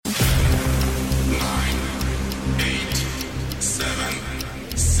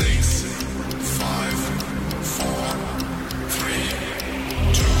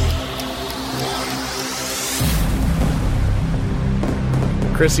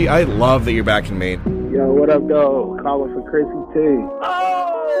Krissy, I love that you're back in Maine. Yo, what up, though? Calling for Krissy T.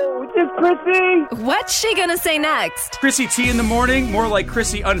 Oh, it's Krissy. What's she gonna say next? Krissy T in the morning, more like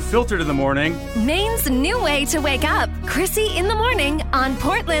Krissy Unfiltered in the morning. Maine's new way to wake up. Krissy in the morning on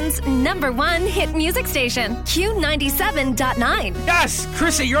Portland's #1 hit music station, Q97.9. Yes,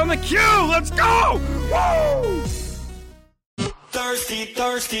 Krissy, you're on the queue. Let's go. Woo! Thirsty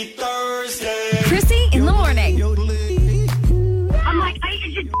Thursday. Krissy in the morning. I'm like,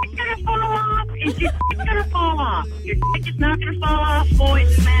 is your dick gonna fall off? Is your dick gonna fall off? Your dick is not gonna fall off,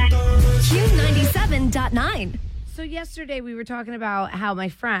 boys and men. Q97.9. So yesterday we were talking about how my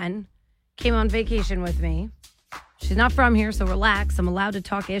friend came on vacation with me. She's not from here, so relax. I'm allowed to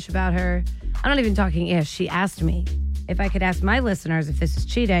talk ish about her. I'm not even talking ish. She asked me if I could ask my listeners if this is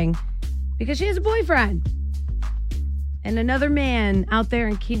cheating because she has a boyfriend. And another man out there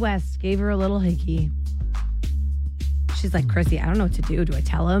in Key West gave her a little hickey. She's like, Krissy, I don't know what to do. Do I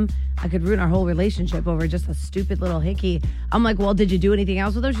tell him? I could ruin our whole relationship over just a stupid little hickey. I'm like, well, did you do anything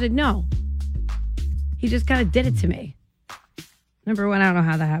else with him? She said, no. He just kind of did it to me. Number one, I don't know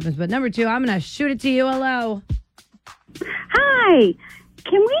how that happens. But number two, I'm going to shoot it to you. Hello. Hi.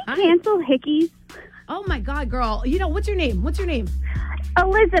 Can we cancel hickeys? Oh, my God, girl. You know, what's your name?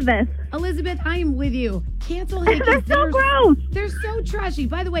 Elizabeth. Elizabeth, I am with you. Cancel hickeys. They're so gross. They're so trashy.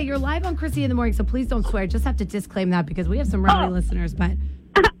 By the way, you're live on Krissy in the morning, so please don't swear. Just have to disclaim that because we have some rowdy listeners. But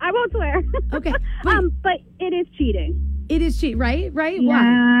I won't swear. Okay. But it is cheating. It is cheat, right? Right? Yeah.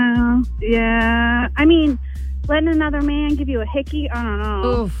 Why? Yeah. I mean, letting another man give you a hickey, I don't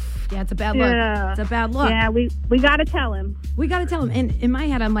know. Oof. Yeah, it's a bad look. Yeah. It's a bad look. Yeah, we got to tell him. We got to tell him. And in my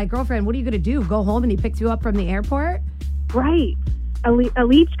head, I'm like, girlfriend, what are you going to do? Go home and he picks you up from the airport? Right. A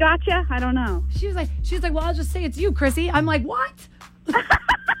leech gotcha? I don't know. She was like, well, I'll just say it's you, Krissy. I'm like, what? I'm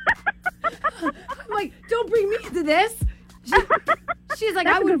like, don't bring me into this. She's like,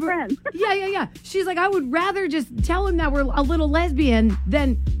 That's I would. a good friend. Yeah. She's like, I would rather just tell him that we're a little lesbian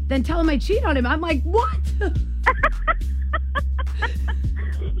than tell him I cheat on him. I'm like, what?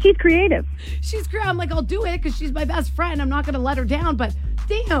 She's creative. I'm like, I'll do it because she's my best friend. I'm not going to let her down. But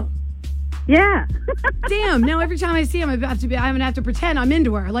damn. Yeah. Damn. Now every time I see him, I'm going to have to pretend I'm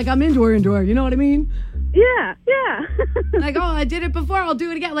into her. Like I'm into her. You know what I mean? Yeah. Like, oh, I did it before. I'll do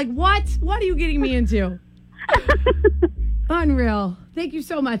it again. Like, what? What are you getting me into? Unreal. Thank you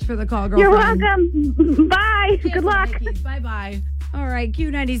so much for the call, girlfriend. You're welcome. Bye. Good luck. Bye-bye. All right,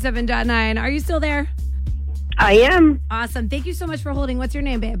 Q97.9. Are you still there? I am. Awesome. Thank you so much for holding. What's your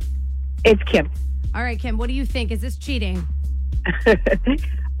name, babe? It's Kim. All right, Kim, what do you think? Is this cheating?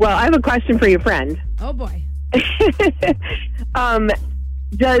 Well, I have a question for your friend. Oh, boy.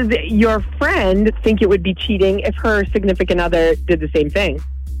 Does your friend think it would be cheating if her significant other did the same thing?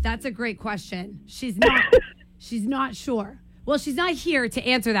 That's a great question. She's not sure. Well, she's not here to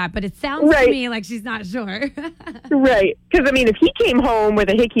answer that, but it sounds to me like she's not sure. Right. Because, I mean, if he came home with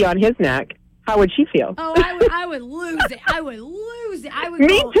a hickey on his neck, how would she feel? Oh, I would lose it. I would lose it.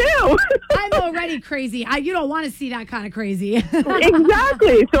 Me too. I'm already crazy. You don't want to see that kind of crazy.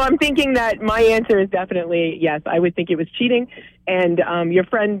 Exactly. So I'm thinking that my answer is definitely yes. I would think it was cheating. And your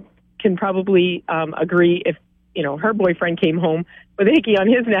friend can probably agree if, her boyfriend came home with a hickey on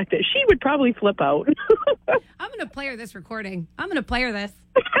his neck that she would probably flip out. I'm going to play her this recording. I'm going to play her this.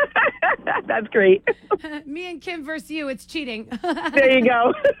 That's great. Me and Kim versus you. It's cheating. There you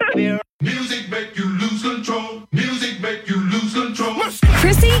go. Music make you lose control. Music make you lose control.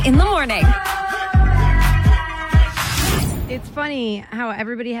 Krissy in the morning. It's funny how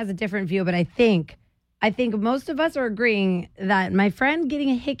everybody has a different view, but I think most of us are agreeing that my friend getting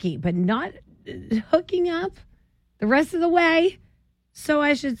a hickey, but not hooking up the rest of the way. So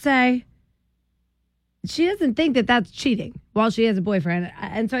I should say she doesn't think that that's cheating while she has a boyfriend.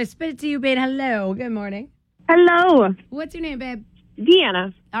 And so I spit it to you, babe. Hello. Good morning. Hello. What's your name, babe?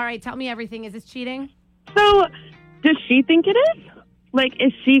 Deanna. All right. Tell me everything. Is this cheating? So, does she think it is? Like,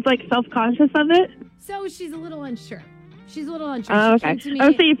 is she, self-conscious of it? So she's a little unsure. Oh, okay. I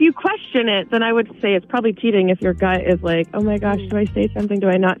would say if you question it, then I would say it's probably cheating if your gut is like, oh my gosh, do I say something? Do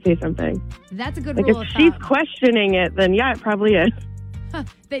I not say something? That's a good rule of if thumb. she's questioning it, then yeah, it probably is.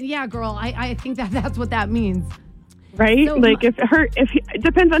 Then yeah, girl, I think that's what that means. Right? So it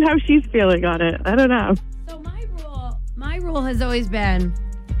depends on how she's feeling on it. I don't know. So my rule has always been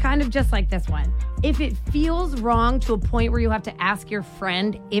kind of just like this one. If it feels wrong to a point where you have to ask your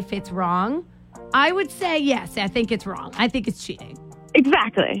friend if it's wrong, I would say yes, I think it's wrong. I think it's cheating.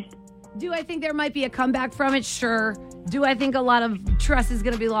 Exactly. Do I think there might be a comeback from it? Sure. Do I think a lot of trust is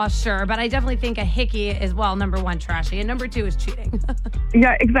going to be lost? Sure. But I definitely think a hickey is, number one, trashy. And number two is cheating.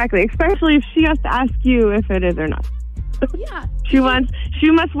 Yeah, exactly. Especially if she has to ask you if it is or not. Yeah. She wants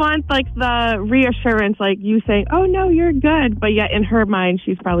she must want like the reassurance, like you saying, "Oh no, you're good," but yet in her mind,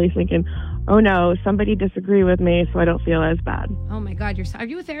 she's probably thinking, "Oh no, somebody disagree with me, so I don't feel as bad." Oh my God, are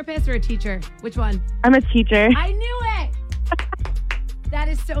you a therapist or a teacher? Which one? I'm a teacher. I knew it. That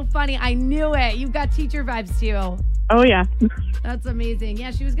is so funny. I knew it. You've got teacher vibes to you. Oh yeah. That's amazing.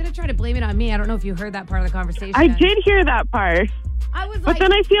 Yeah, she was going to try to blame it on me. I don't know if you heard that part of the conversation. I did hear that part. I was but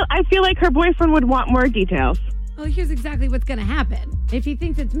then I feel like her boyfriend would want more details. Well, here's exactly what's going to happen. If he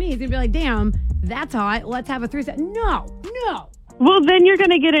thinks it's me, he's going to be like, damn, that's hot. Let's have a threesome. No. Well, then you're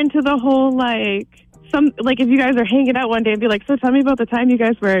going to get into the whole, if you guys are hanging out one day and be like, so tell me about the time you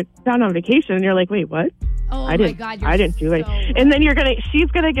guys were down on vacation. And you're like, wait, what? Oh, I my God. I didn't do it. Right. And then she's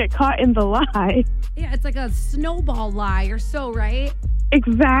going to get caught in the lie. Yeah, it's like a snowball lie. You're so right.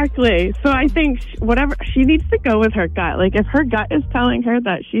 Exactly. So I think she needs to go with her gut. Like, if her gut is telling her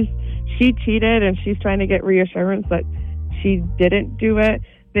that she cheated and she's trying to get reassurance that she didn't do it,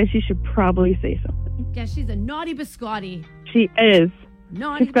 then she should probably say something. Yeah, she's a naughty biscotti. She is.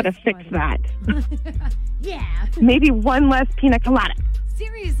 Naughty She's got to fix that. Yeah. Maybe one less pina colada.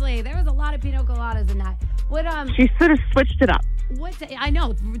 Seriously, there was a lot of pina coladas in that. What She should have switched it up. I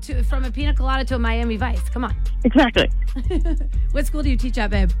know, from a pina colada to a Miami Vice. Come on. Exactly. What school do you teach at,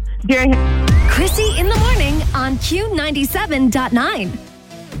 babe? Krissy in the morning on Q97.9.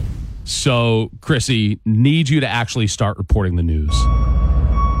 So, Krissy, need you to actually start reporting the news.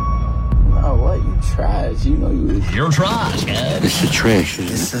 Oh, what? You trash. You know You're trash, man. This is trash.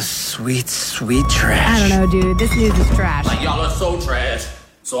 It's a sweet, sweet trash. I don't know, dude. This news is trash. Like, y'all are so trash.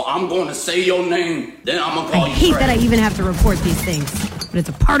 So I'm going to say your name, then I'm going to call you I hate trash. that I even have to report these things, but it's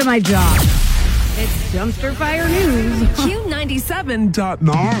a part of my job. It's Dumpster Fire News.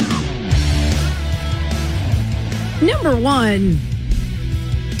 Q97.9. Number one.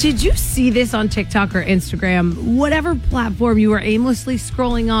 Did you see this on TikTok or Instagram? Whatever platform you were aimlessly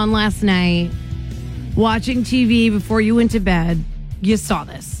scrolling on last night, watching TV before you went to bed, you saw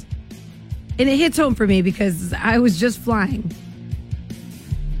this. And it hits home for me because I was just flying.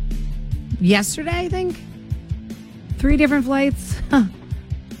 Yesterday, I think? 3 different flights.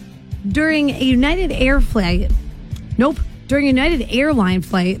 During a United Air flight. Nope. During a United Airline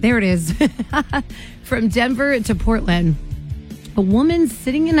flight. There it is. From Denver to Portland. A woman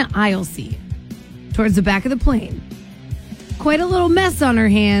sitting in an aisle seat towards the back of the plane. Quite a little mess on her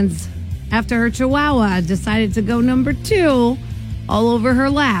hands after her chihuahua decided to go number 2 all over her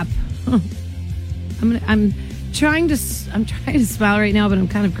lap. I'm trying to smile right now, but I'm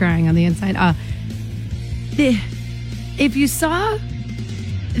kind of crying on the inside. If you saw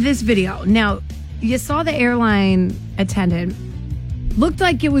this video, now you saw the airline attendant, looked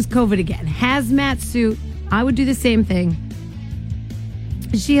like it was COVID again, hazmat suit. I would do the same thing.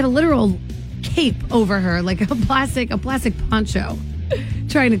 She had a literal cape over her, like a plastic poncho,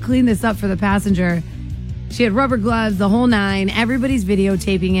 trying to clean this up for the passenger. She had rubber gloves, the whole 9. Everybody's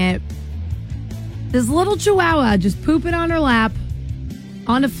videotaping it. This little chihuahua just pooping on her lap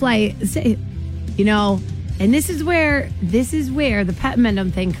on a flight. You know, and this is where the pet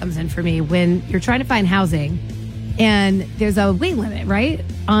amendment thing comes in for me when you're trying to find housing and there's a weight limit, right,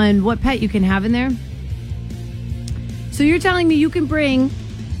 on what pet you can have in there. So you're telling me you can bring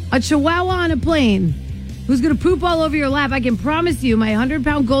a chihuahua on a plane who's going to poop all over your lap. I can promise you my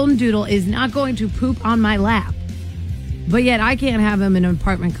 100-pound golden doodle is not going to poop on my lap. But yet I can't have him in an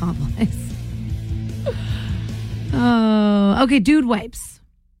apartment complex. Oh, okay, dude wipes.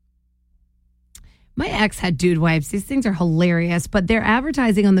 My ex had dude wipes. These things are hilarious, but they're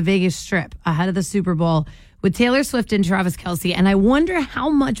advertising on the Vegas Strip ahead of the Super Bowl with Taylor Swift and Travis Kelce. And I wonder how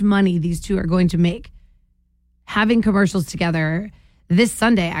much money these two are going to make having commercials together this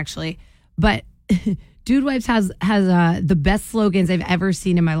Sunday, actually. But Dude Wipes has the best slogans I've ever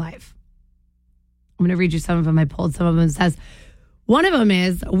seen in my life. I'm going to read you some of them. I pulled some of them. It says, one of them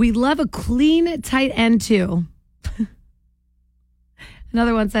is, we love a clean, tight end too.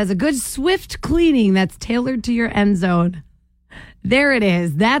 Another one says, a good swift cleaning that's tailored to your end zone. There it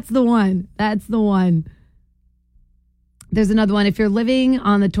is. That's the one. That's the one. There's another one. If you're living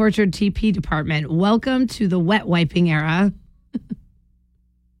on the tortured TP department, welcome to the wet wiping era.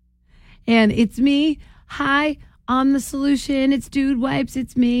 And it's me. Hi, I'm the solution. It's Dude Wipes.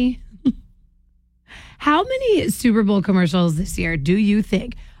 It's me. How many Super Bowl commercials this year do you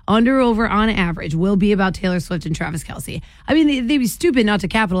think, under or over on average, will be about Taylor Swift and Travis Kelce? I mean, they'd be stupid not to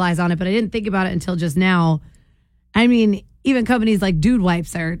capitalize on it, but I didn't think about it until just now. I mean, even companies like Dude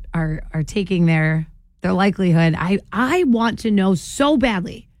Wipes are taking their likelihood. I want to know so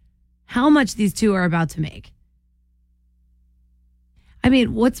badly how much these two are about to make. I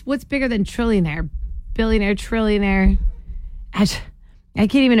mean, what's bigger than trillionaire, billionaire, trillionaire? I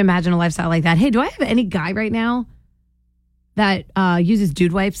can't even imagine a lifestyle like that. Hey, do I have any guy right now that uses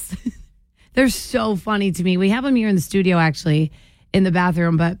dude wipes? They're so funny to me. We have them here in the studio, actually, in the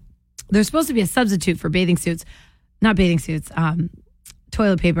bathroom, but they're supposed to be a substitute for bathing suits. Not bathing suits,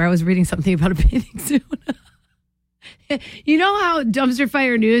 toilet paper. I was reading something about a bathing suit. You know how dumpster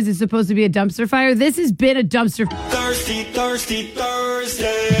fire news is supposed to be a dumpster fire? This has been a dumpster. Thirsty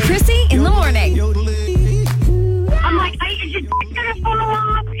Thursday. Krissy in the morning. I'm like, is your dick gonna fall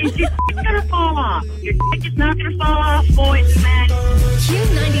off? Is your dick gonna fall off? Your dick is not gonna fall off, boys and men.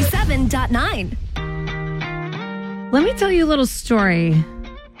 Q97.9. Let me tell you a little story.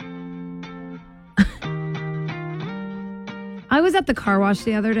 I was at the car wash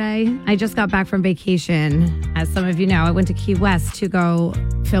the other day. I just got back from vacation. As some of you know, I went to Key West to go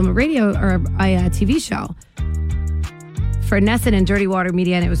film a radio or a TV show for Nesson and Dirty Water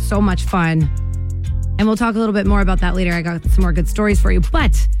Media, and it was so much fun. And we'll talk a little bit more about that later. I got some more good stories for you.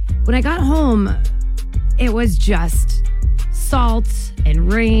 But when I got home, it was just salt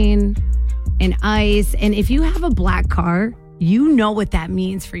and rain and ice. And if you have a black car, you know what that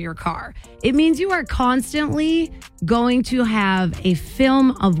means for your car. It means you are constantly going to have a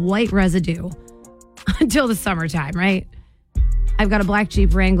film of white residue until the summertime, right? I've got a black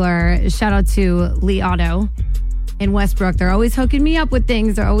Jeep Wrangler. Shout out to Lee Auto in Westbrook. They're always hooking me up with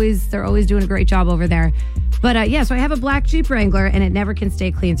things. They're always doing a great job over there. But so I have a black Jeep Wrangler and it never can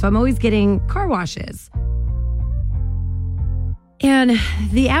stay clean. So I'm always getting car washes. And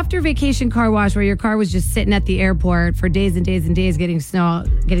the after vacation car wash where your car was just sitting at the airport for days and days and days getting snowed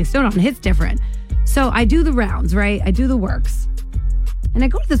on, it's different. So I do the rounds, right? I do the works. And I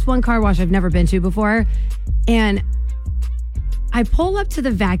go to this one car wash I've never been to before. And I pull up to the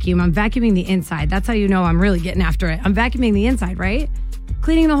vacuum. I'm vacuuming the inside. That's how you know I'm really getting after it. I'm vacuuming the inside, right?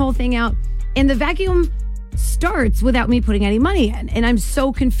 Cleaning the whole thing out. And the vacuum starts without me putting any money in. And I'm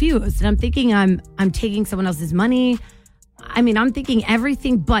so confused. And I'm thinking I'm taking someone else's money. I mean, I'm thinking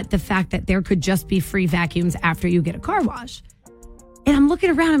everything but the fact that there could just be free vacuums after you get a car wash. And I'm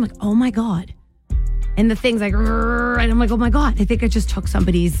looking around. I'm like, oh, my God. And the thing's like, and I'm like, oh, my God. I think I just took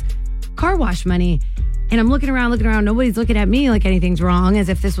somebody's car wash money. And I'm looking around. Nobody's looking at me like anything's wrong, as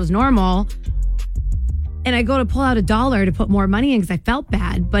if this was normal. And I go to pull out $1 to put more money in because I felt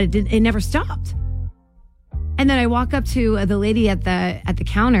bad, but it never stopped. And then I walk up to the lady at the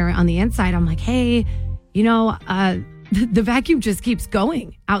counter on the inside. I'm like, hey, the vacuum just keeps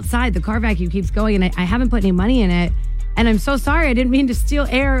going outside. The car vacuum keeps going, and I haven't put any money in it. And I'm so sorry. I didn't mean to steal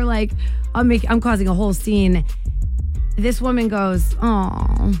air. Like, I'm causing a whole scene. This woman goes,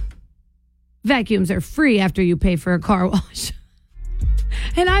 oh, vacuums are free after you pay for a car wash.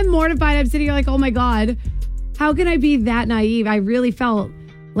 And I'm mortified. I'm sitting here like, oh my God, how can I be that naive? I really felt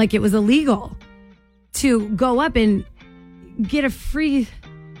like it was illegal to go up and get a free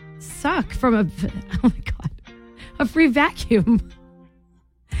suck from oh my God, a free vacuum.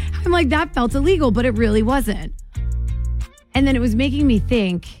 I'm like, that felt illegal, but it really wasn't. And then it was making me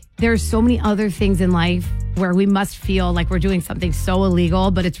think there's so many other things in life where we must feel like we're doing something so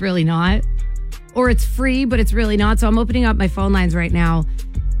illegal, but it's really not. Or it's free, but it's really not. So I'm opening up my phone lines right now.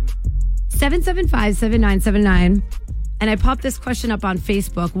 775-7979. And I popped this question up on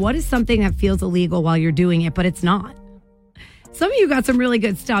Facebook. What is something that feels illegal while you're doing it, but it's not? Some of you got some really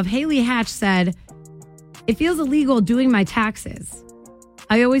good stuff. Haley Hatch said, it feels illegal doing my taxes.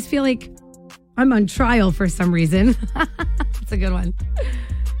 I always feel like I'm on trial for some reason. That's a good one.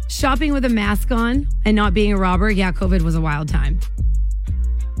 Shopping with a mask on and not being a robber. Yeah, COVID was a wild time.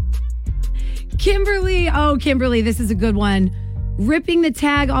 Kimberly, this is a good one. Ripping the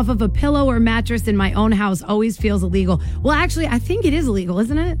tag off of a pillow or mattress in my own house always feels illegal. Well, actually, I think it is illegal,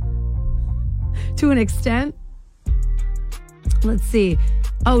 isn't it? To an extent. Let's see.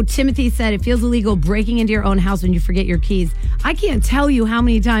 Oh, Timothy said it feels illegal breaking into your own house when you forget your keys. I can't tell you how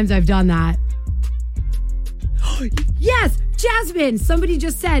many times I've done that. Yes, Jasmine, somebody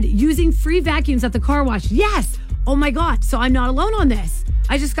just said using free vacuums at the car wash. Yes. Oh my God. So I'm not alone on this.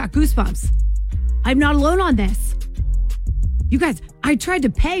 I just got goosebumps. I'm not alone on this. You guys, I tried to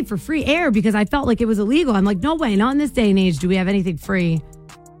pay for free air because I felt like it was illegal. I'm like, no way, not in this day and age do we have anything free.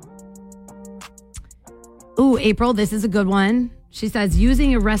 Ooh, April, this is a good one. She says,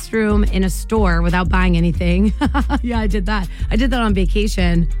 using a restroom in a store without buying anything. Yeah, I did that. I did that on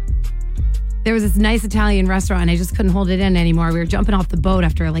vacation. There was this nice Italian restaurant and I just couldn't hold it in anymore. We were jumping off the boat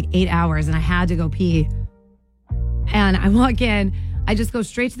after like 8 hours and I had to go pee. And I walk in. I just go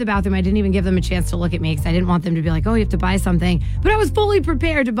straight to the bathroom. I didn't even give them a chance to look at me because I didn't want them to be like, oh, you have to buy something. But I was fully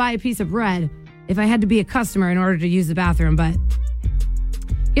prepared to buy a piece of bread if I had to be a customer in order to use the bathroom. But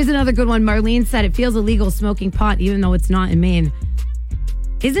here's another good one. Marlene said it feels illegal smoking pot even though it's not in Maine.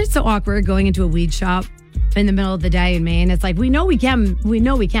 Isn't it so awkward going into a weed shop in the middle of the day in Maine? It's like, we know we can.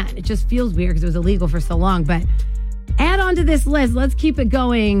 It just feels weird because it was illegal for so long. But add on to this list. Let's keep it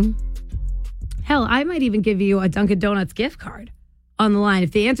going. Hell, I might even give you a Dunkin' Donuts gift card on the line.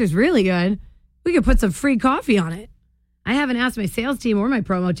 If the answer's really good, we could put some free coffee on it. I haven't asked my sales team or my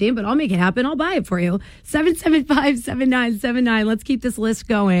promo team, but I'll make it happen. I'll buy it for you. 775-7979. Let's keep this list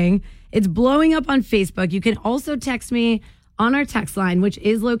going. It's blowing up on Facebook. You can also text me on our text line, which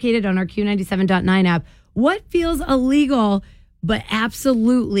is located on our Q97.9 app. What feels illegal, but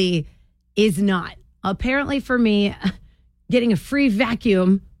absolutely is not? Apparently for me, getting a free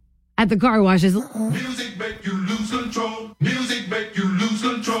vacuum at the car wash is... Music make you lose control. Music make you lose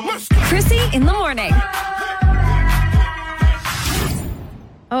control. Krissy in the morning.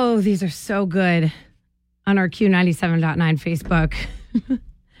 Oh, these are so good on our Q97.9 Facebook.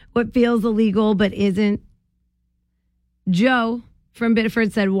 What feels illegal but isn't? Joe from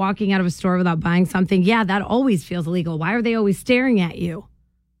Biddeford said walking out of a store without buying something. Yeah, that always feels illegal. Why are they always staring at you?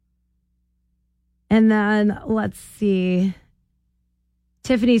 And then let's see.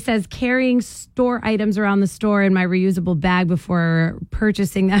 Tiffany says carrying store items around the store in my reusable bag before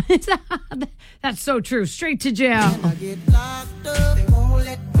purchasing them. That's so true. Straight to jail.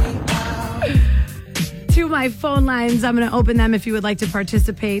 To my phone lines, I'm going to open them if you would like to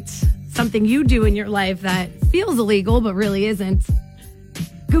participate. Something you do in your life that feels illegal but really isn't.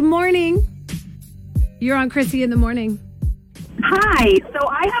 Good morning. You're on Krissy in the morning. Hi. So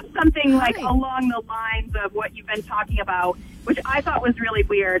I have something like along the lines of what you've been talking about, which I thought was really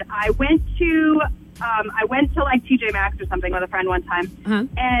weird. I went to like TJ Maxx or something with a friend one time,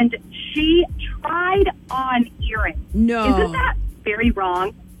 and she tried on earrings. No. Isn't that very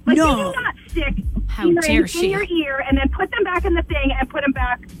wrong? Like, no. You do not stick earrings in your ear and then put them back in the thing and put them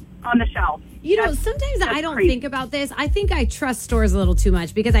back on the shelf. You know, sometimes I don't think about this. I think I trust stores a little too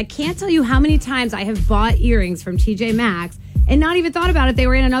much because I can't tell you how many times I have bought earrings from TJ Maxx and not even thought about it. They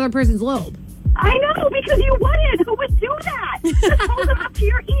were in another person's lobe. I know, because you wouldn't. Who would do that? Just hold them up to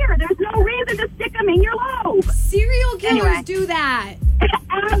your ear. There's no reason to stick them in your lobe. Serial killers do that.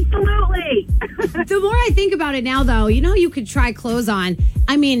 Absolutely. The more I think about it now, though, you know, you could try clothes on.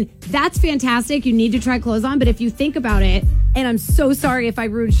 I mean, that's fantastic. You need to try clothes on. But if you think about it, and I'm so sorry if I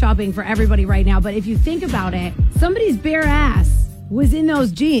ruined shopping for everybody right now, but if you think about it, somebody's bare ass was in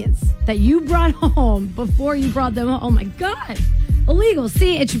those jeans that you brought home before you brought them home. Oh, my God. Illegal.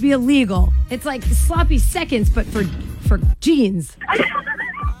 See, it should be illegal. It's like sloppy seconds, but for jeans.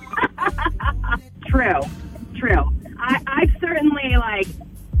 True. I've certainly,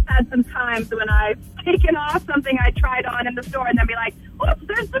 had some times when I've taken off something I tried on in the store and then be like, oops,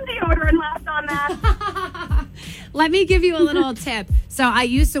 there's some deodorant left on that. Let me give you a little tip. So I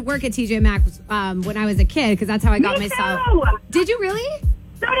used to work at TJ Maxx when I was a kid because that's how I got myself. Too. Did you really?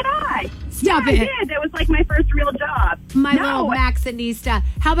 So did I. Stop it. I did. It was like my first real job. My little Maxinista.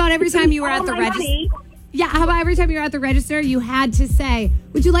 How about every time you were at the register? Yeah, how about every time you were at the register, you had to say,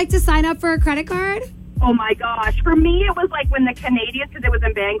 would you like to sign up for a credit card? Oh, my gosh. For me, it was like when the Canadians, because it was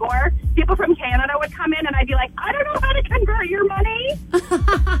in Bangor, people from Canada would come in, and I'd be like, I don't know how to convert your money.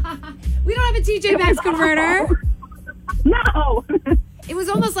 We don't have a TJ Maxx converter. No. It was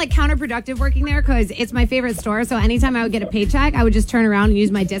almost like counterproductive working there because it's my favorite store. So anytime I would get a paycheck, I would just turn around and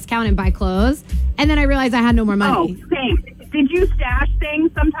use my discount and buy clothes. And then I realized I had no more money. Oh, same. Did you stash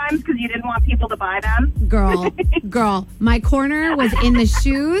things sometimes because you didn't want people to buy them? Girl, my corner was in the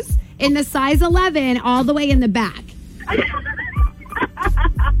shoes in the size 11 all the way in the back.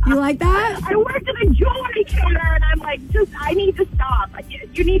 You like that? I worked at a jewelry counter and I'm like, I need to stop.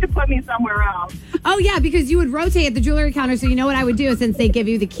 You need to put me somewhere else. Oh, yeah, because you would rotate at the jewelry counter. So you know what I would do since they give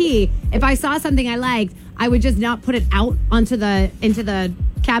you the key? If I saw something I liked, I would just not put it out into the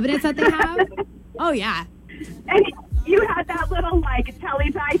cabinets that they have. Oh, yeah. And you had that little,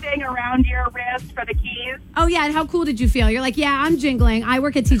 telly tie thing around your wrist for the keys. Oh, yeah, and how cool did you feel? You're like, yeah, I'm jingling. I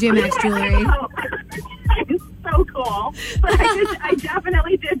work at TJ Maxx Jewelry. It's so cool. But I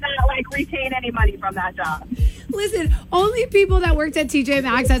definitely did not, retain any money from that job. Listen, only people that worked at TJ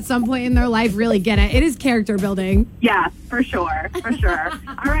Maxx at some point in their life really get it. It is character building. Yeah, for sure. All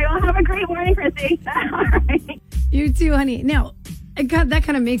right, well, have a great morning, Krissy. All right. You too, honey. Now, that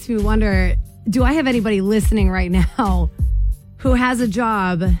kind of makes me wonder, do I have anybody listening right now who has a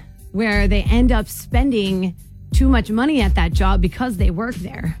job where they end up spending too much money at that job because they work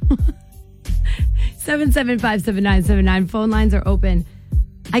there? 775-7979. Phone lines are open.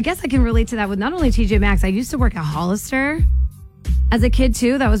 I guess I can relate to that with not only TJ Maxx. I used to work at Hollister as a kid,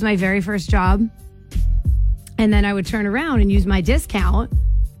 too. That was my very first job. And then I would turn around and use my discount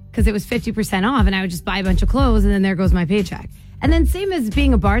because it was 50% off, and I would just buy a bunch of clothes, and then there goes my paycheck. And then same as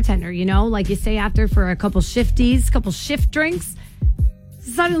being a bartender, you know, like you say after for a couple shifties, couple shift drinks,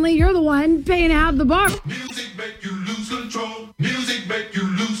 suddenly you're the one paying half the bar. Music make you lose control. Music make you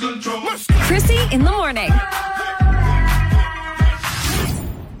lose control. Krissy in the morning.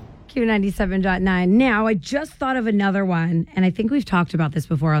 Q97.9. Now, I just thought of another one, and I think we've talked about this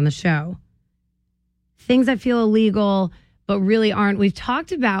before on the show. Things that feel illegal, but really aren't. We've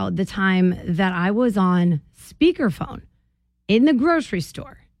talked about the time that I was on speakerphone in the grocery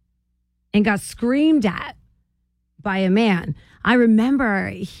store and got screamed at by a man. I remember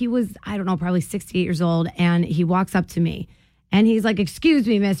he was, I don't know, probably 68 years old, and he walks up to me, and he's like, "Excuse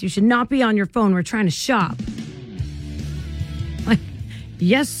me, miss, you should not be on your phone. We're trying to shop." Like,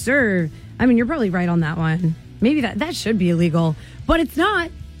 yes, sir. I mean, you're probably right on that one. Maybe that should be illegal, but it's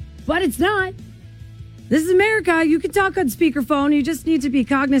not. But it's not. This is America. You can talk on speakerphone. You just need to be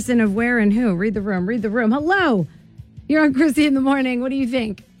cognizant of where and who. Read the room. Read the room. Hello. You're on Krissy in the morning. What do you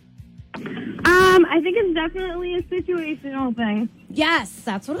think? I think it's definitely a situational thing. Yes,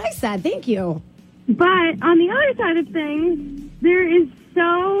 that's what I said. Thank you. But on the other side of things, there is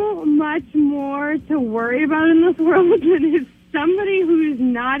so much more to worry about in this world than if somebody who's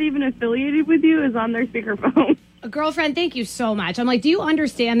not even affiliated with you is on their speakerphone. A girlfriend, thank you so much. I'm like, do you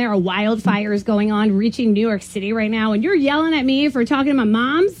understand there are wildfires going on reaching New York City right now, and you're yelling at me for talking to my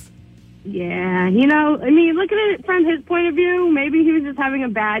moms? Yeah, you know, I mean, look at it from his point of view. Maybe he was just having a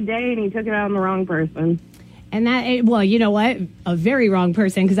bad day and he took it out on the wrong person. And that, well, you know what? A very wrong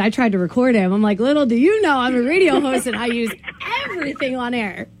person, because I tried to record him. I'm like, little do you know, I'm a radio host and I use everything on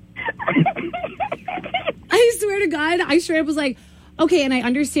air. I swear to God, I straight up was like, okay, and I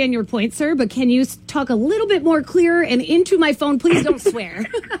understand your point, sir, but can you talk a little bit more clear and into my phone? Please don't swear.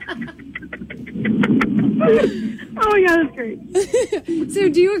 Oh, my God, that's great. So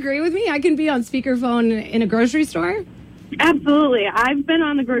do you agree with me? I can be on speakerphone in a grocery store? Absolutely. I've been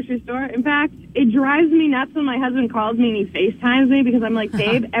on the grocery store. In fact, it drives me nuts when my husband calls me and he FaceTimes me because I'm like,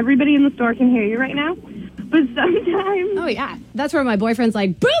 babe, everybody in the store can hear you right now. But sometimes... Oh, yeah. That's where my boyfriend's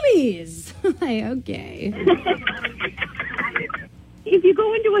like, boobies! Like, okay. If you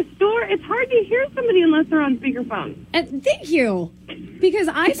go into a store, it's hard to hear somebody unless they're on speakerphone. Thank you. Because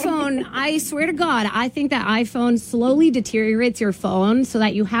iPhone, I swear to God, I think that iPhone slowly deteriorates your phone so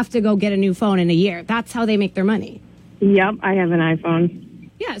that you have to go get a new phone in a year. That's how they make their money. Yep, I have an iPhone.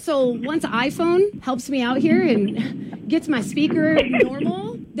 Yeah, so once iPhone helps me out here and gets my speaker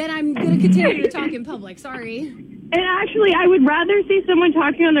normal, then I'm going to continue to talk in public. Sorry. And actually, I would rather see someone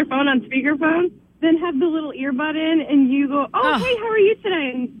talking on their phone on speakerphone than have the little earbud in and you go, oh, hey, how are you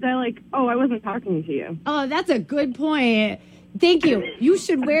today? And they're like, oh, I wasn't talking to you. Oh, that's a good point. Thank you. You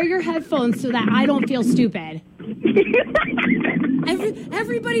should wear your headphones so that I don't feel stupid.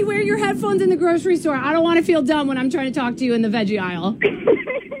 Everybody wear your headphones in the grocery store. I don't want to feel dumb when I'm trying to talk to you in the veggie aisle.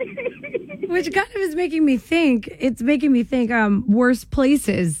 Which kind of is making me think, worst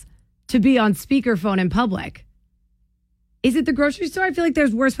places to be on speakerphone in public. Is it the grocery store? I feel like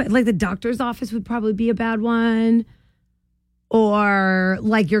there's worse, like the doctor's office would probably be a bad one. Or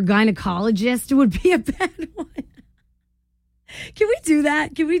like your gynecologist would be a bad one. Can we do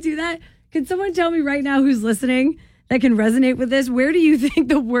that? Can someone tell me right now who's listening that can resonate with this? Where do you think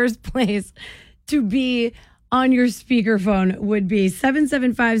the worst place to be on your speakerphone would be?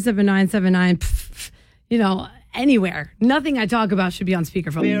 775-7979. You know, anywhere. Nothing I talk about should be on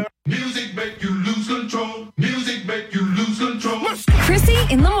speakerphone. Music make you lose control. Music make you lose control. Krissy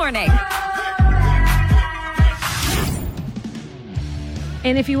in the morning.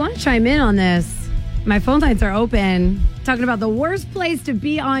 And if you want to chime in on this, my phone lines are open. Talking about the worst place to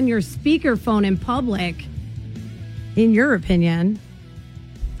be on your speakerphone in public, in your opinion.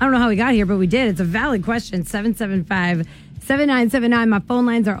 I don't know how we got here, but we did. It's a valid question. 775-7979. My phone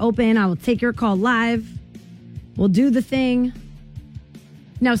lines are open. I will take your call live. We'll do the thing.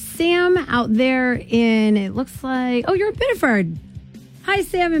 Now, Sam out there in, it looks like, oh, you're in Biddeford. Hi,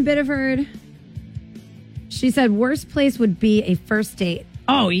 Sam in Biddeford. She said worst place would be a first date.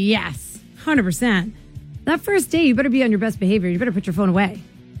 Oh, yes. 100%. That first date, you better be on your best behavior. You better put your phone away.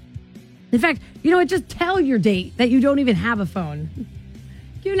 In fact, you know what? Just tell your date that you don't even have a phone.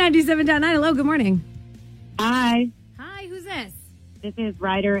 Q97.9. Hello, good morning. Hi. Hi, who's this? This is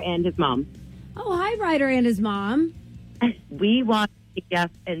Ryder and his mom. Oh, hi, Ryder and his mom. We want to guess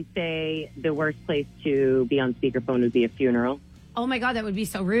and say the worst place to be on speakerphone would be a funeral. Oh, my God, that would be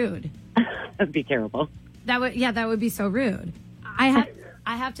so rude. That would be terrible. That would be so rude. I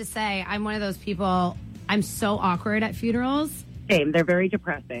have to say, I'm one of those people, I'm so awkward at funerals. Same. They're very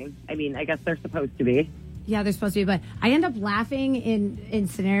depressing. I mean, I guess they're supposed to be. Yeah, they're supposed to be, but I end up laughing in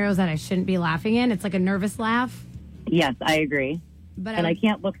scenarios that I shouldn't be laughing in. It's like a nervous laugh. Yes, I agree. But I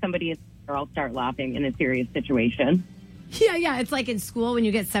can't look somebody or I'll start laughing in a serious situation. Yeah. It's like in school when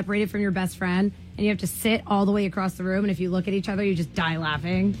you get separated from your best friend and you have to sit all the way across the room. And if you look at each other, you just die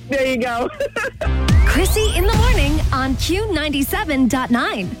laughing. There you go. Krissy in the morning on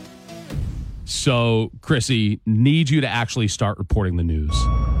Q97.9. So, Krissy, need you to actually start reporting the news.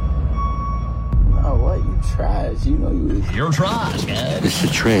 Oh, what? You trash. You know you... You're trash, man. It's the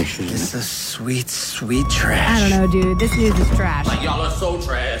trash. It's the sweet, sweet trash. I don't know, dude. This news is trash. Like, y'all are so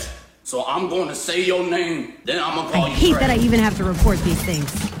trash. So I'm going to say your name, then I'm going to call I you hate trash. that I even have to report these things,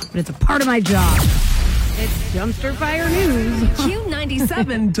 but it's a part of my job. It's Dumpster Fire News.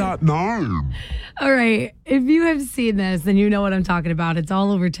 Q97.9. All right. If you have seen this, then you know what I'm talking about. It's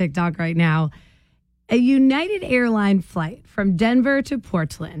all over TikTok right now. A United Airline flight from Denver to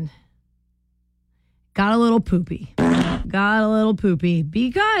Portland got a little poopy.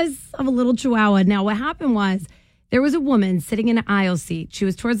 Because of a little chihuahua. Now, what happened was there was a woman sitting in an aisle seat. She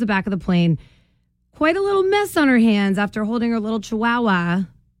was towards the back of the plane. Quite a little mess on her hands after holding her little chihuahua.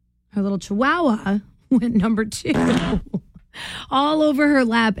 Her little chihuahua went number 2 all over her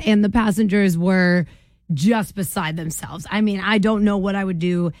lap, and the passengers were just beside themselves. I mean, I don't know what I would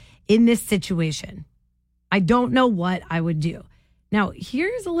do in this situation. I don't know what I would do. Now,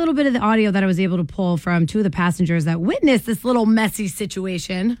 here's a little bit of the audio that I was able to pull from 2 of the passengers that witnessed this little messy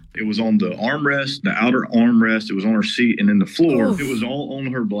situation. It was on the armrest, the outer armrest. It was on her seat, and then the floor. Oof. It was all on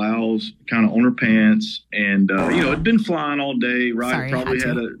her blouse, kind of on her pants. And, it'd been flying all day, right? Sorry, Probably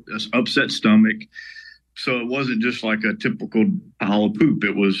had a upset stomach. So it wasn't just like a typical pile of poop.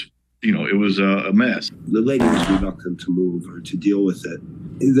 It was, it was a mess. The lady was reluctant to move or to deal with it.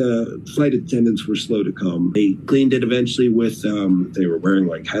 The flight attendants were slow to come. They cleaned it eventually with, they were wearing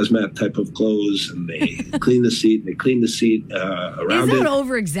like hazmat type of clothes, and they cleaned the seat. They cleaned the seat around it. Is that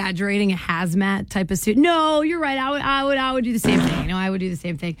over-exaggerating a hazmat type of suit? No, you're right. I would do the same thing. I would do the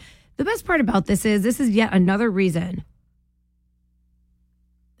same thing. The best part about this is yet another reason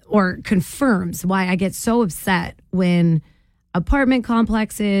or confirms why I get so upset when apartment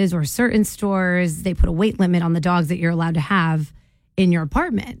complexes or certain stores, they put a weight limit on the dogs that you're allowed to have in your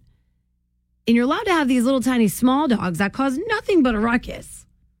apartment. And you're allowed to have these little tiny small dogs that cause nothing but a ruckus.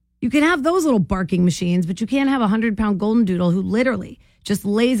 You can have those little barking machines, but you can't have a 100-pound golden doodle who literally just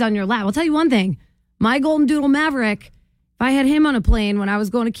lays on your lap. I'll tell you one thing. My golden doodle Maverick, if I had him on a plane when I was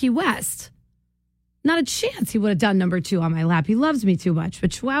going to Key West, not a chance he would have done number 2 on my lap. He loves me too much.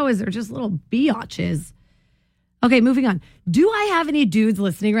 But chihuahuas are just little biatches. Okay, moving on. Do I have any dudes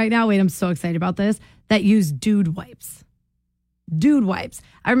listening right now? Wait, I'm so excited about this. That use dude wipes. Dude wipes.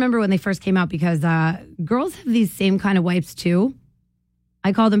 I remember when they first came out because girls have these same kind of wipes too.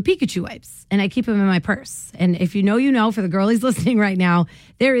 I call them Pikachu wipes, and I keep them in my purse. And if you know, you know. For the girlies listening right now,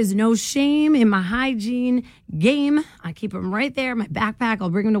 there is no shame in my hygiene game. I keep them right there in my backpack. I'll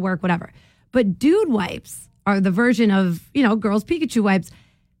bring them to work, whatever. But dude wipes are the version of, girls' Pikachu wipes,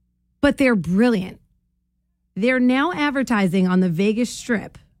 but they're brilliant. They're now advertising on the Vegas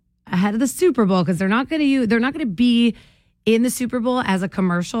Strip ahead of the Super Bowl because they're not going to be in the Super Bowl as a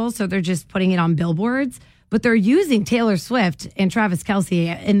commercial, so they're just putting it on billboards. But they're using Taylor Swift and Travis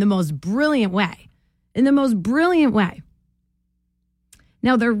Kelce in the most brilliant way.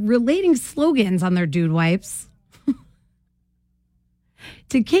 Now, they're relating slogans on their dude wipes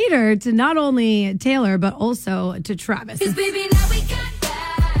to cater to not only Taylor, but also to Travis.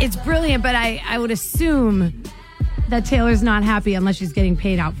 It's brilliant, but I would assume that Taylor's not happy unless she's getting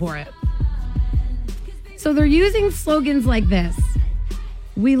paid out for it. So they're using slogans like this.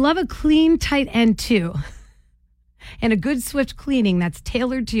 We love a clean, tight end too. And a good swift cleaning that's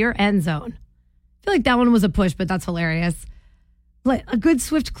tailored to your end zone. I feel like that one was a push, but that's hilarious. Like a good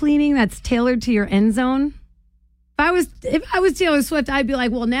swift cleaning that's tailored to your end zone. If I was Taylor Swift, I'd be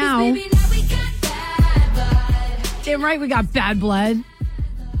like, well, now. Damn right we got bad blood.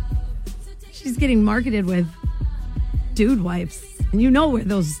 She's getting marketed with dude wipes. And you know where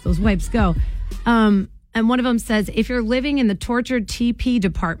those wipes go. And one of them says, if you're living in the tortured TP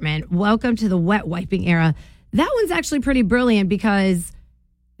department, welcome to the wet wiping era. That one's actually pretty brilliant because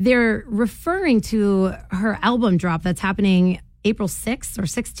they're referring to her album drop that's happening April 6th or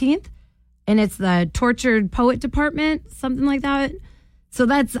 16th. And it's the tortured poet department, something like that. So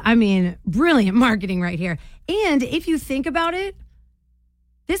that's, brilliant marketing right here. And if you think about it,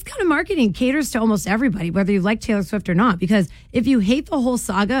 this kind of marketing caters to almost everybody, whether you like Taylor Swift or not. Because if you hate the whole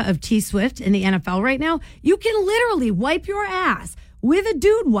saga of T Swift in the NFL right now, you can literally wipe your ass with a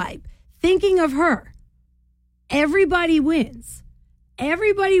dude wipe thinking of her. Everybody wins.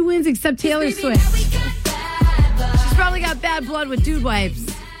 Everybody wins except Taylor Swift. She's probably got bad blood with dude wipes.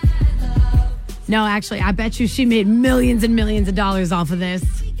 No, actually, I bet you she made millions and millions of dollars off of this.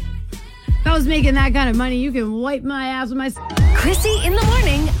 If I was making that kind of money, you can wipe my ass with my... Krissy in the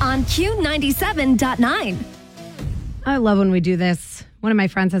morning on Q97.9. I love when we do this. One of my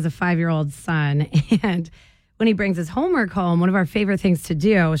friends has a 5-year-old son, and when he brings his homework home, one of our favorite things to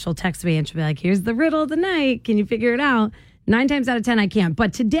do, she'll text me and she'll be like, here's the riddle of the night. Can you figure it out? 9 times out of 10, I can't.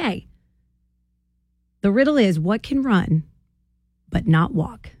 But today, the riddle is, what can run but not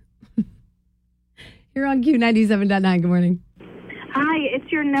walk? You're on Q97.9. Good morning. Hi, it's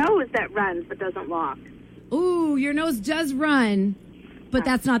your nose that runs but doesn't walk. Ooh, your nose does run, but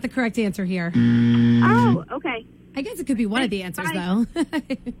that's not the correct answer here. Oh, okay. I guess it could be one of the answers, though.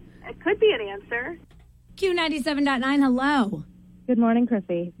 It could be an answer. Q97.9, hello. Good morning,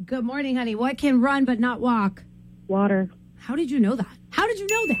 Krissy. Good morning, honey. What can run but not walk? Water. How did you know that? How did you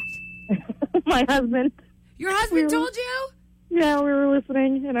know that? My husband. Your husband told you? Yeah, we were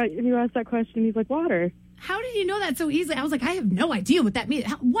listening, and you asked that question. He's like, water. How did you know that so easily? I was like, I have no idea what that means.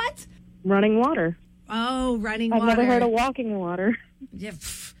 What? Running water. Oh, running water. I've never heard of walking water. Yeah,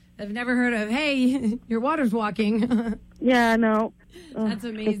 I've never heard of, hey, your water's walking. Yeah, no. That's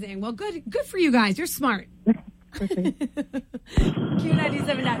amazing. Well, good for you guys. You're smart.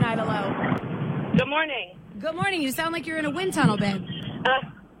 Q97.9, hello. Good morning. Good morning. You sound like you're in a wind tunnel, babe.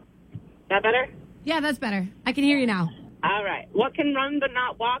 That better? Yeah, that's better. I can hear you now. All right. What can run but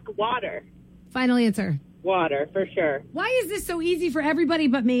not walk? Water. Final answer. Water, for sure. Why is this so easy for everybody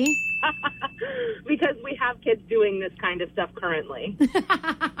but me? Because we have kids doing this kind of stuff currently.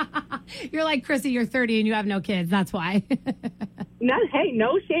 You're like, Krissy, you're 30 and you have no kids. That's why. Hey,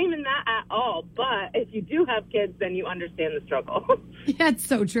 no shame in that at all. But if you do have kids, then you understand the struggle. That's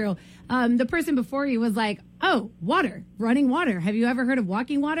so true. The person before you was like, oh, water, running water. Have you ever heard of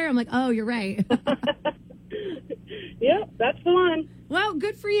walking water? I'm like, oh, you're right. Yep, that's the one. Well,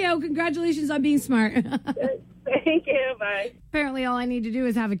 good for you. Congratulations on being smart. Thank you. Bye. Apparently, all I need to do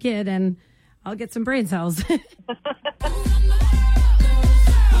is have a kid and I'll get some brain cells.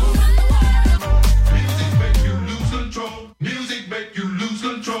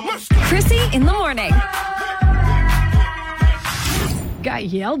 Krissy in the morning. Got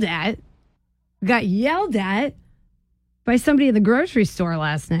yelled at by somebody in the grocery store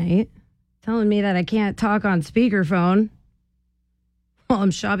last night, telling me that I can't talk on speakerphone while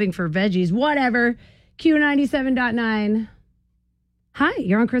I'm shopping for veggies. Whatever. Q97.9. Hi,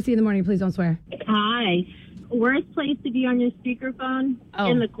 you're on Krissy in the morning. Please don't swear. Hi. Worst place to be on your speakerphone?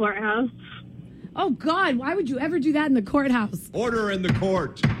 In the courthouse. Oh, God. Why would you ever do that in the courthouse? Order in the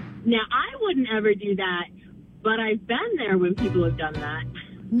court. Now, I wouldn't ever do that, but I've been there when people have done that.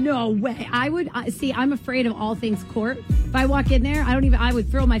 No way. I would see. I'm afraid of all things court. If I walk in there, I would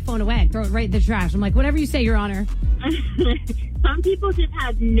throw my phone away, throw it right in the trash. I'm like, whatever you say, Your Honor. Some people just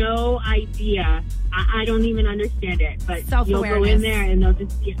have no idea. I don't even understand it. But you'll go in there and they'll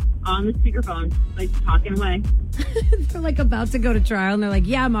just be on the speakerphone, like talking away. They're like about to go to trial and they're like,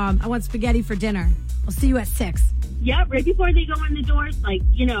 yeah, Mom, I want spaghetti for dinner. I'll see you at 6. Yep, right before they go in the doors, like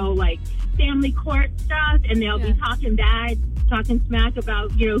family court stuff, and they'll be talking smack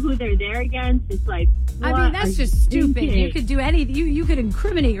about, who they're there against. It's like, I mean, that's just stupid. You could do anything. You could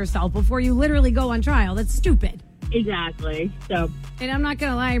incriminate yourself before you literally go on trial. That's stupid. Exactly. So, and I'm not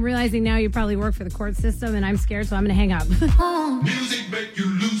going to lie, I'm realizing now you probably work for the court system, and I'm scared, so I'm going to hang up. Music make you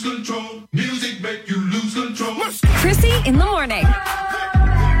lose control. Music make you lose control. Krissy in the morning.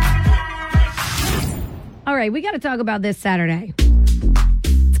 All right, we got to talk about this Saturday.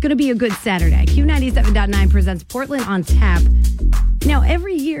 It's going to be a good Saturday. Q97.9 presents Portland on Tap. Now,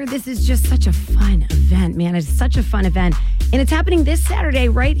 every year, this is just such a fun event, man. It's such a fun event. And it's happening this Saturday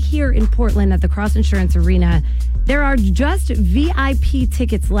right here in Portland at the Cross Insurance Arena. There are just VIP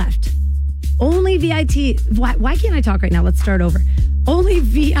tickets left. Only VIP. Why can't I talk right now? Let's start over. Only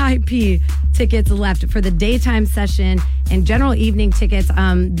VIP tickets left for the daytime session and general evening tickets.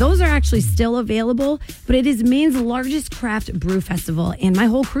 Those are actually still available, but it is Maine's largest craft brew festival, and my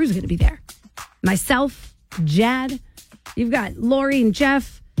whole crew is going to be there. Myself, Jad, you've got Lori and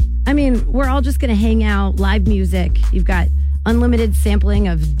Jeff. I mean, we're all just going to hang out, live music. You've got unlimited sampling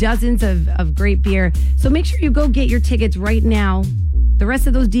of dozens of great beer. So make sure you go get your tickets right now. The rest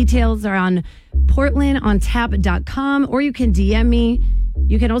of those details are on portlandontap.com, or you can DM me.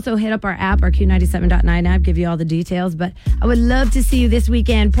 You can also hit up our app, our Q97.9 app, give you all the details. But I would love to see you this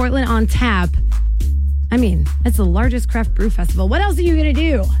weekend. Portland on Tap. I mean, it's the largest craft brew festival. What else are you going to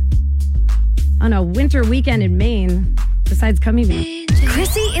do on a winter weekend in Maine besides coming here?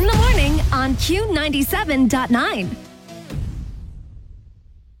 Krissy in the morning on Q97.9.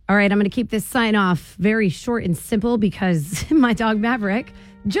 All right, I'm going to keep this sign off very short and simple because my dog Maverick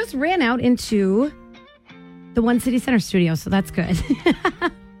just ran out into the One City Center studio, so that's good.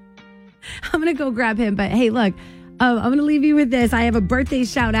 I'm going to go grab him. But hey, look, I'm going to leave you with this. I have a birthday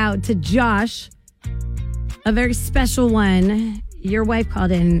shout out to Josh, a very special one. Your wife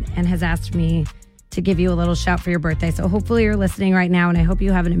called in and has asked me to give you a little shout for your birthday. So hopefully you're listening right now, and I hope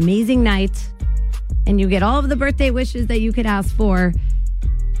you have an amazing night and you get all of the birthday wishes that you could ask for.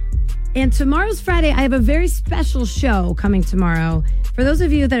 And tomorrow's Friday. I have a very special show coming tomorrow. For those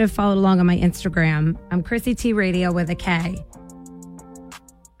of you that have followed along on my Instagram, I'm Krissy T Radio with a K.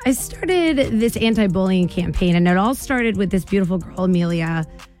 I started this anti-bullying campaign, and it all started with this beautiful girl, Amelia.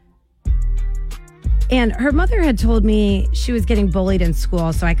 And her mother had told me she was getting bullied in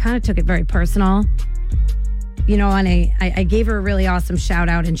school, so I kind of took it very personal. You know, and I gave her a really awesome shout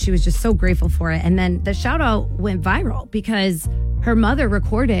out, and she was just so grateful for it. And then the shout out went viral because her mother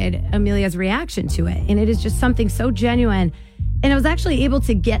recorded Amelia's reaction to it. And it is just something so genuine. And I was actually able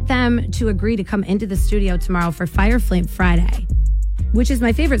to get them to agree to come into the studio tomorrow for Fire Flame Friday, which is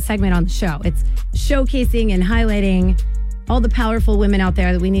my favorite segment on the show. It's showcasing and highlighting all the powerful women out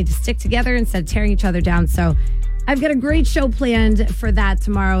there that we need to stick together instead of tearing each other down. So I've got a great show planned for that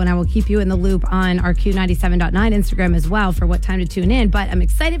tomorrow, and I will keep you in the loop on our Q97.9 Instagram as well for what time to tune in. But I'm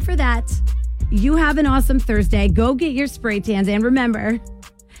excited for that. You have an awesome Thursday. Go get your spray tans. And remember,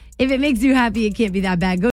 if it makes you happy, it can't be that bad. Go